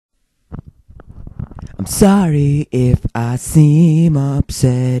I'm sorry if I seem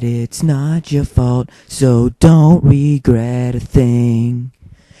upset, it's not your fault, so don't regret a thing.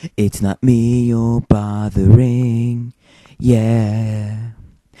 It's not me you're bothering, yeah.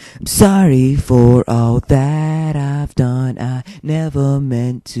 I'm sorry for all that I've done, I never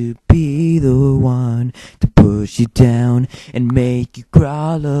meant to be the one to push you down and make you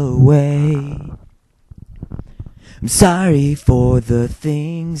crawl away. I'm sorry for the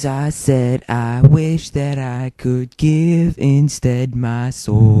things I said, I wish that I could give instead my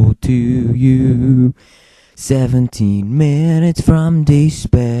soul to you. 17 minutes from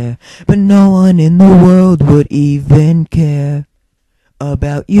despair, but no one in the world would even care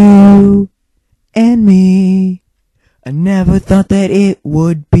about you and me. I never thought that it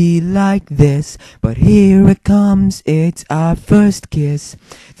would be like this, but here it comes, it's our first kiss.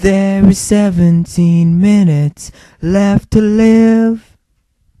 There is 17 minutes left to live.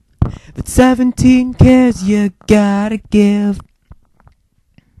 That 17 cares you gotta give.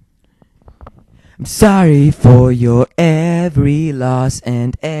 I'm sorry for your every loss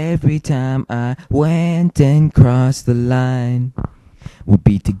and every time I went and crossed the line. We'll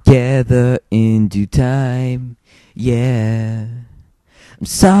be together in due time, yeah. I'm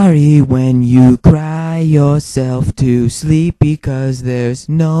sorry when you cry yourself to sleep because there's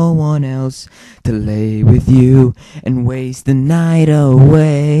no one else to lay with you and waste the night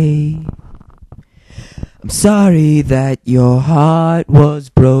away. I'm sorry that your heart was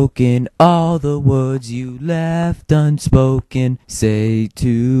broken, all the words you left unspoken say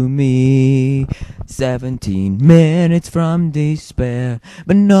to me. 17 minutes from despair,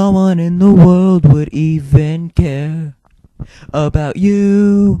 but no one in the world would even care about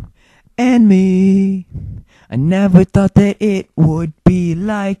you and me. I never thought that it would be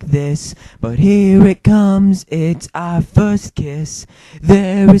like this, but here it comes, it's our first kiss.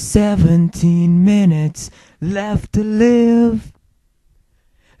 There is 17 minutes left to live.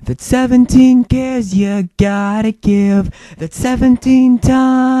 That 17 cares you gotta give. That 17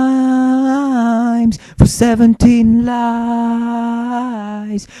 times for 17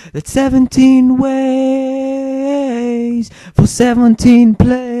 lies. That 17 ways for 17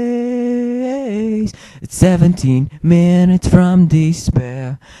 plays. It's 17 minutes from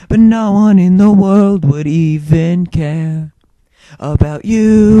despair, but no one in the world would even care about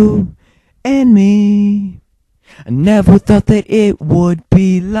you and me. I never thought that it would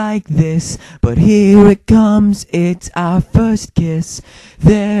be like this, but here it comes, it's our first kiss.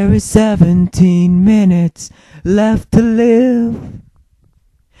 There is 17 minutes left to live.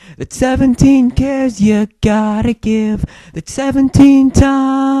 That 17 cares you gotta give. That 17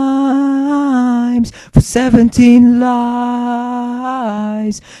 times for 17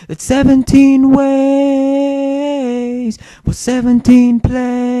 lies. That 17 ways for 17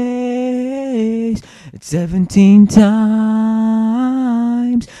 plays. That 17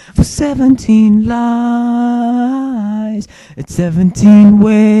 times for 17 lies. At 17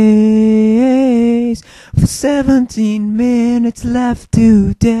 ways for 17 minutes left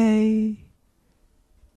today.